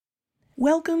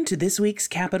Welcome to this week's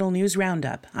Capital News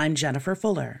Roundup. I'm Jennifer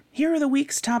Fuller. Here are the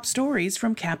week's top stories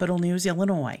from Capital News,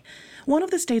 Illinois. One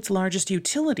of the state's largest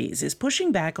utilities is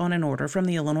pushing back on an order from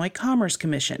the Illinois Commerce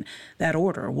Commission. That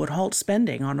order would halt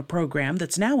spending on a program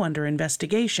that's now under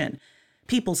investigation.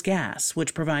 Peoples Gas,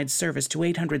 which provides service to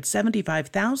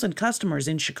 875,000 customers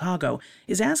in Chicago,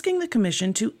 is asking the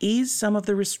commission to ease some of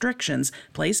the restrictions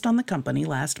placed on the company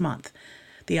last month.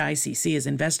 The ICC is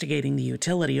investigating the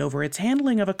utility over its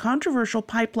handling of a controversial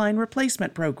pipeline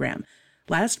replacement program.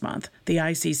 Last month, the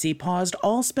ICC paused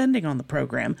all spending on the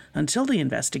program until the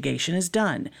investigation is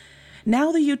done.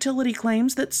 Now the utility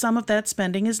claims that some of that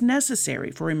spending is necessary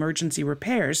for emergency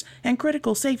repairs and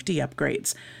critical safety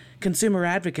upgrades. Consumer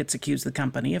advocates accuse the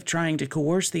company of trying to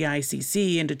coerce the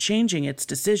ICC into changing its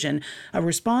decision. A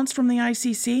response from the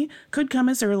ICC could come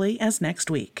as early as next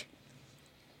week.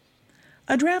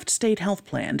 A draft state health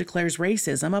plan declares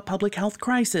racism a public health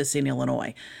crisis in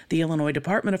Illinois. The Illinois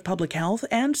Department of Public Health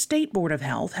and State Board of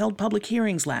Health held public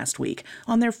hearings last week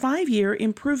on their 5-year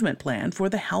improvement plan for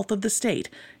the health of the state.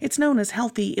 It's known as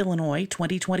Healthy Illinois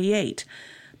 2028.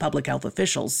 Public health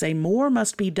officials say more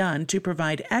must be done to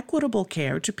provide equitable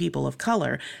care to people of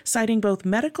color, citing both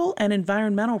medical and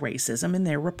environmental racism in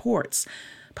their reports.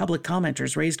 Public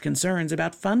commenters raised concerns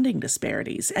about funding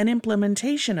disparities and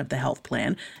implementation of the health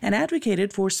plan and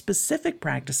advocated for specific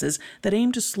practices that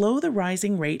aim to slow the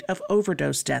rising rate of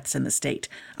overdose deaths in the state.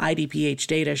 IDPH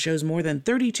data shows more than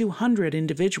 3,200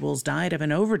 individuals died of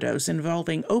an overdose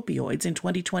involving opioids in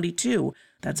 2022.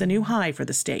 That's a new high for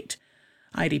the state.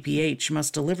 IDPH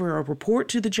must deliver a report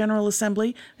to the General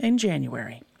Assembly in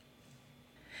January.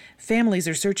 Families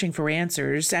are searching for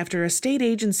answers after a state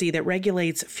agency that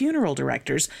regulates funeral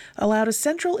directors allowed a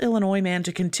central Illinois man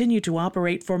to continue to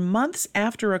operate for months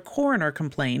after a coroner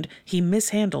complained he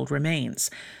mishandled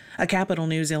remains. A Capital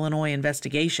News Illinois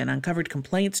investigation uncovered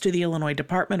complaints to the Illinois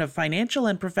Department of Financial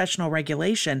and Professional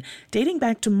Regulation dating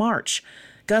back to March.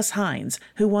 Gus Hines,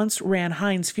 who once ran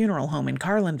Hines Funeral Home in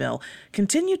Carlinville,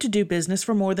 continued to do business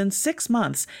for more than 6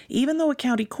 months, even though a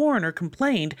county coroner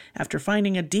complained after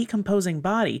finding a decomposing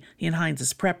body in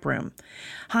Hines's prep room.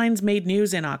 Hines made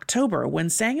news in October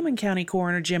when Sangamon County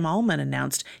Coroner Jim Allman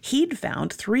announced he'd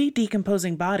found 3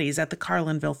 decomposing bodies at the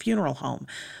Carlinville Funeral Home.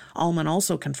 Allman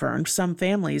also confirmed some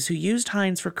families who used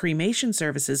Hines for cremation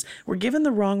services were given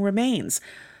the wrong remains.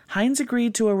 Hines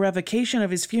agreed to a revocation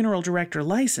of his funeral director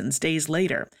license days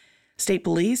later. State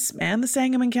police and the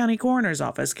Sangamon County Coroner's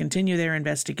Office continue their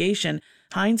investigation.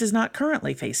 Hines is not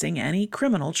currently facing any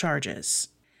criminal charges.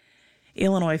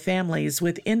 Illinois families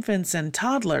with infants and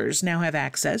toddlers now have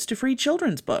access to free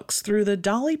children's books through the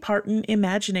Dolly Parton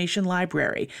Imagination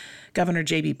Library. Governor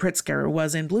J.B. Pritzker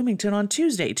was in Bloomington on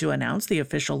Tuesday to announce the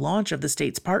official launch of the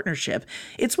state's partnership.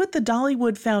 It's with the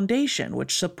Dollywood Foundation,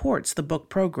 which supports the book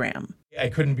program. I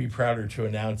couldn't be prouder to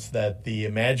announce that the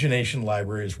Imagination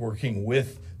Library is working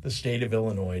with the state of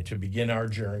Illinois to begin our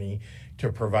journey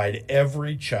to provide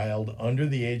every child under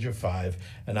the age of 5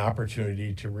 an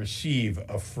opportunity to receive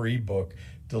a free book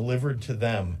delivered to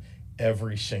them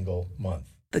every single month.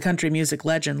 The country music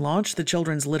legend launched the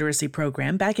children's literacy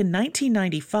program back in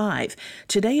 1995.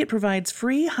 Today it provides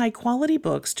free, high-quality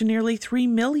books to nearly 3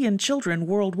 million children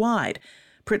worldwide.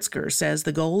 Pritzker says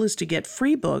the goal is to get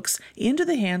free books into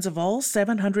the hands of all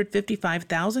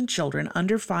 755,000 children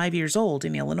under 5 years old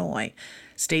in Illinois.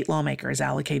 State lawmakers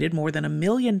allocated more than $1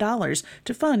 million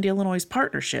to fund Illinois'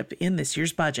 partnership in this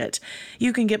year's budget.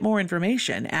 You can get more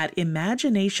information at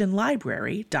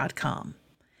imaginationlibrary.com.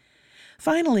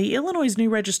 Finally, Illinois' new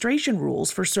registration rules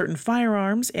for certain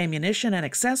firearms, ammunition, and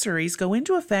accessories go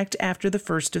into effect after the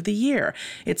first of the year.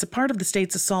 It's a part of the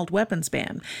state's assault weapons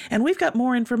ban. And we've got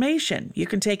more information. You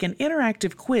can take an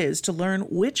interactive quiz to learn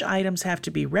which items have to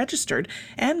be registered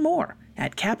and more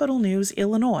at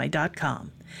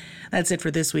capitalnewsillinois.com. That's it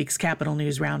for this week's Capital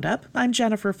News Roundup. I'm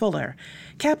Jennifer Fuller.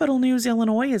 Capital News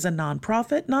Illinois is a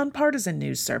nonprofit, nonpartisan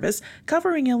news service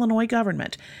covering Illinois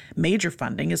government. Major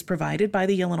funding is provided by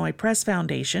the Illinois Press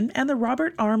Foundation and the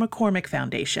Robert R. McCormick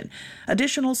Foundation.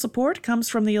 Additional support comes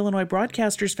from the Illinois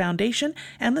Broadcasters Foundation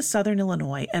and the Southern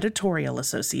Illinois Editorial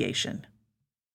Association.